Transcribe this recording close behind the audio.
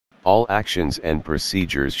All actions and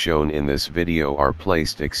procedures shown in this video are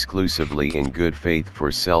placed exclusively in good faith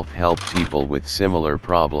for self-help people with similar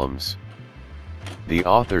problems. The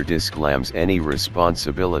author disclaims any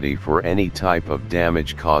responsibility for any type of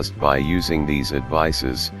damage caused by using these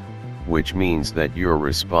advices, which means that you're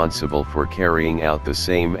responsible for carrying out the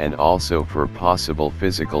same and also for possible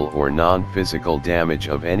physical or non-physical damage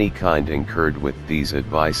of any kind incurred with these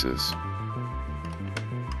advices.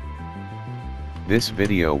 This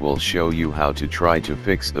video will show you how to try to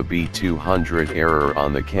fix the B200 error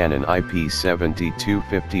on the Canon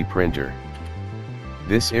ip7250 printer.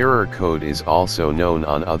 This error code is also known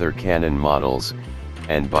on other Canon models,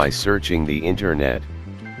 and by searching the internet,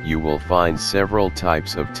 you will find several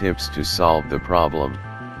types of tips to solve the problem.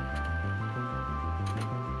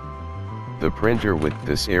 The printer with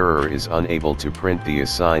this error is unable to print the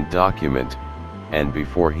assigned document, and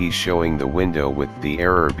before he's showing the window with the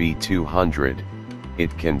error B200,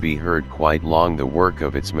 it can be heard quite long the work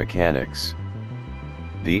of its mechanics.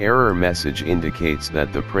 The error message indicates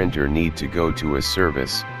that the printer need to go to a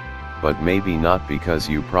service, but maybe not, because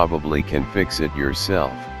you probably can fix it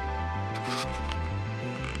yourself.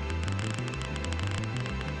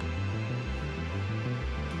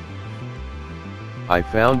 I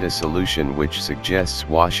found a solution which suggests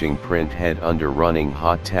washing print head under running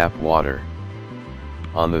hot tap water.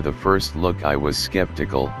 On the first look I was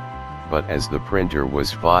skeptical, but as the printer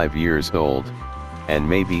was 5 years old, and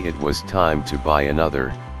maybe it was time to buy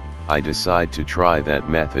another, I decided to try that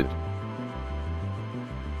method.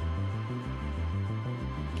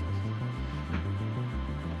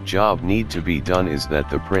 Job need to be done is that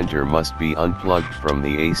the printer must be unplugged from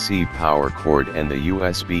the AC power cord and the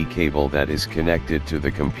USB cable that is connected to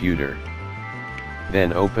the computer.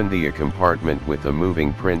 Then open the compartment with a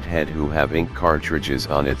moving print head who have ink cartridges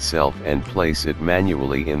on itself and place it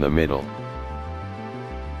manually in the middle.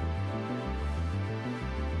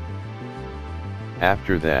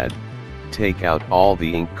 After that, take out all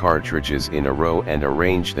the ink cartridges in a row and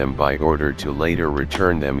arrange them by order to later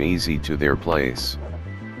return them easy to their place.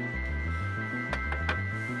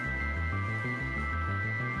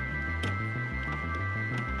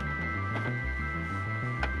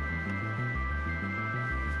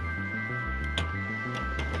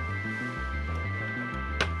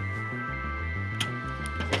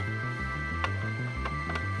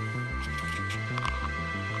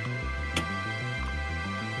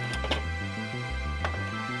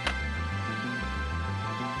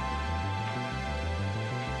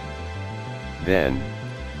 Then,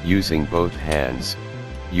 using both hands,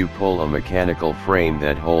 you pull a mechanical frame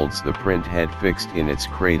that holds the print head fixed in its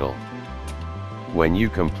cradle. When you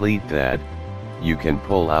complete that, you can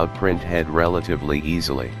pull out print head relatively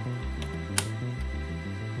easily.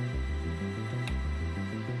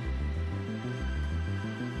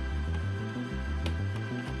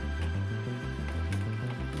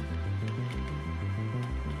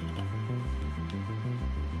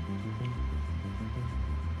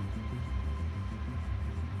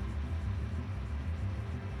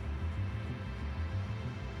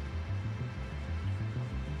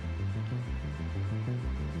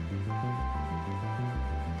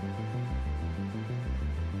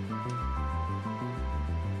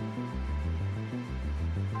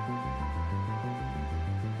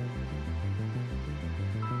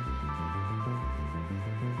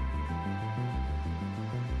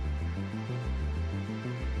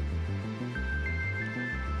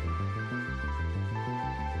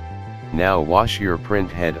 Now wash your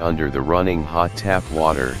print head under the running hot tap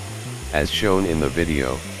water, as shown in the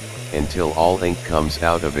video, until all ink comes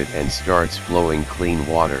out of it and starts flowing clean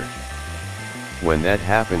water. When that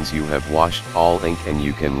happens, you have washed all ink and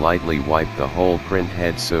you can lightly wipe the whole print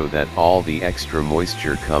head so that all the extra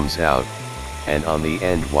moisture comes out, and on the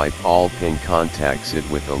end wipe all pin contacts it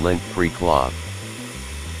with a lint-free cloth.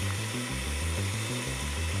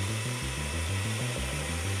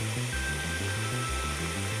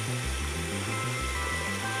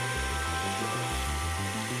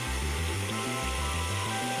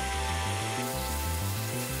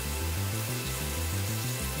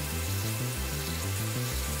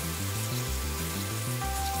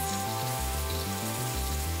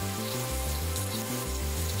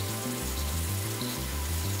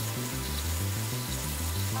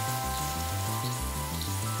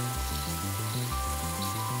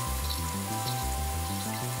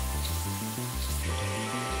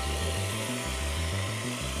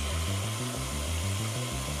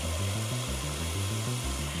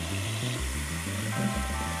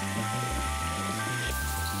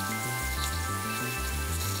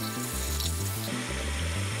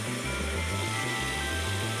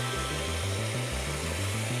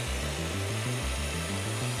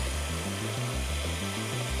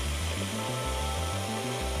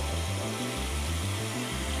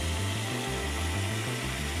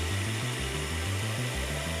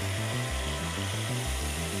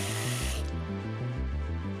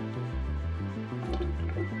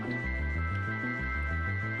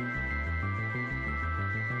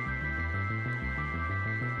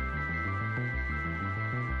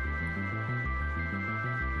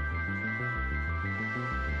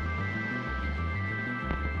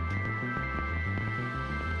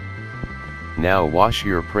 Now wash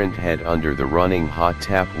your print head under the running hot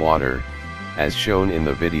tap water, as shown in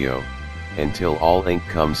the video, until all ink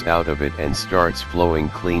comes out of it and starts flowing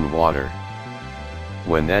clean water.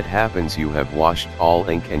 When that happens, you have washed all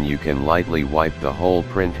ink and you can lightly wipe the whole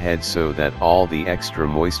print head so that all the extra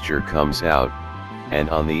moisture comes out,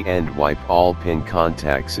 and on the end wipe all pin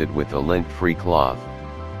contacts it with a lint-free cloth.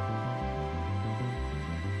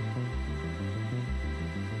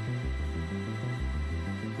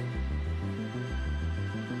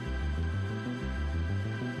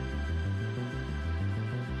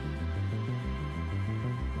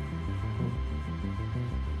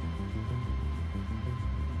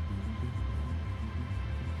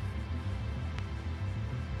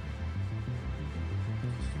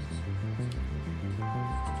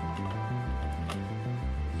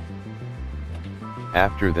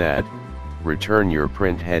 After that, return your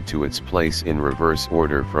print head to its place in reverse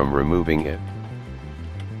order from removing it.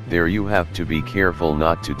 There you have to be careful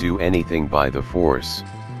not to do anything by the force.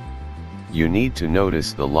 You need to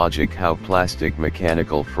notice the logic how plastic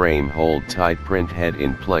mechanical frame hold tight print head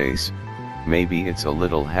in place. Maybe it's a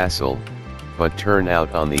little hassle, but turn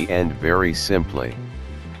out on the end very simply.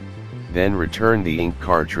 Then return the ink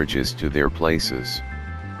cartridges to their places.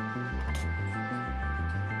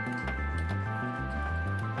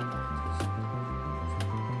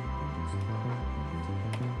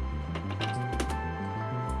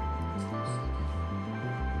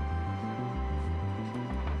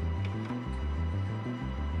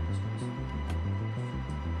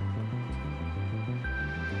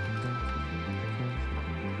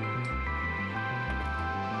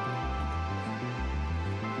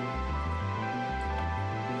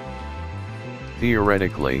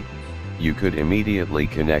 Theoretically, you could immediately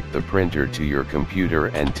connect the printer to your computer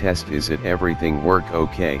and test is it everything work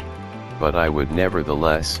okay, but I would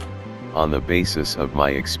nevertheless, on the basis of my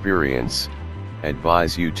experience,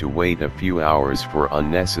 advise you to wait a few hours for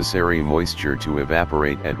unnecessary moisture to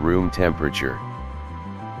evaporate at room temperature.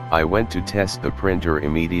 I went to test the printer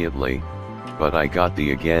immediately, but I got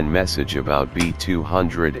the again message about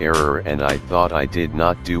B200 error and I thought I did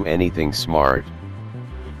not do anything smart.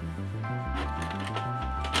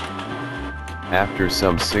 After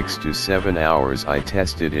some 6 to 7 hours I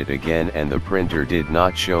tested it again and the printer did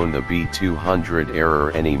not show the B200 error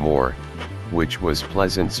anymore, which was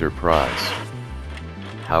pleasant surprise.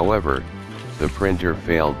 However, the printer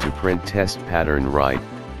failed to print test pattern right,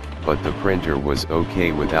 but the printer was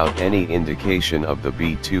okay without any indication of the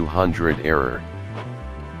B200 error.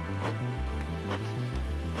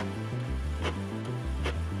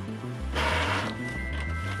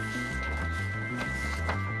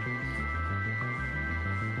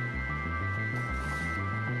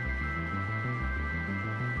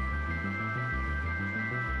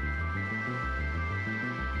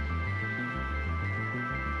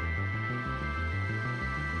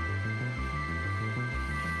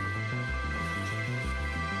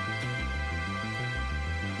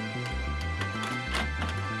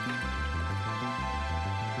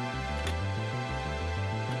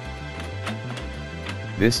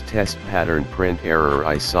 This test pattern print error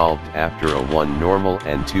I solved after a 1 normal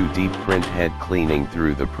and 2 deep print head cleaning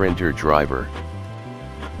through the printer driver.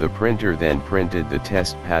 The printer then printed the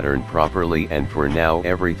test pattern properly and for now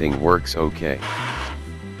everything works okay.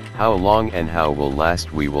 How long and how will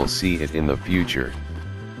last we will see it in the future.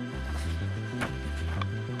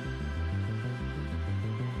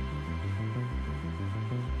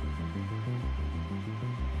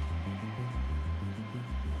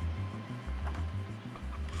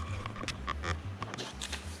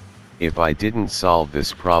 If I didn't solve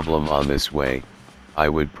this problem on this way, I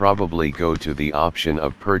would probably go to the option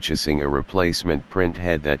of purchasing a replacement print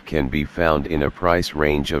head that can be found in a price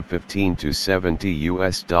range of $15 to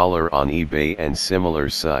 $70 on eBay and similar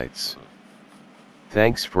sites.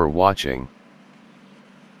 Thanks for watching.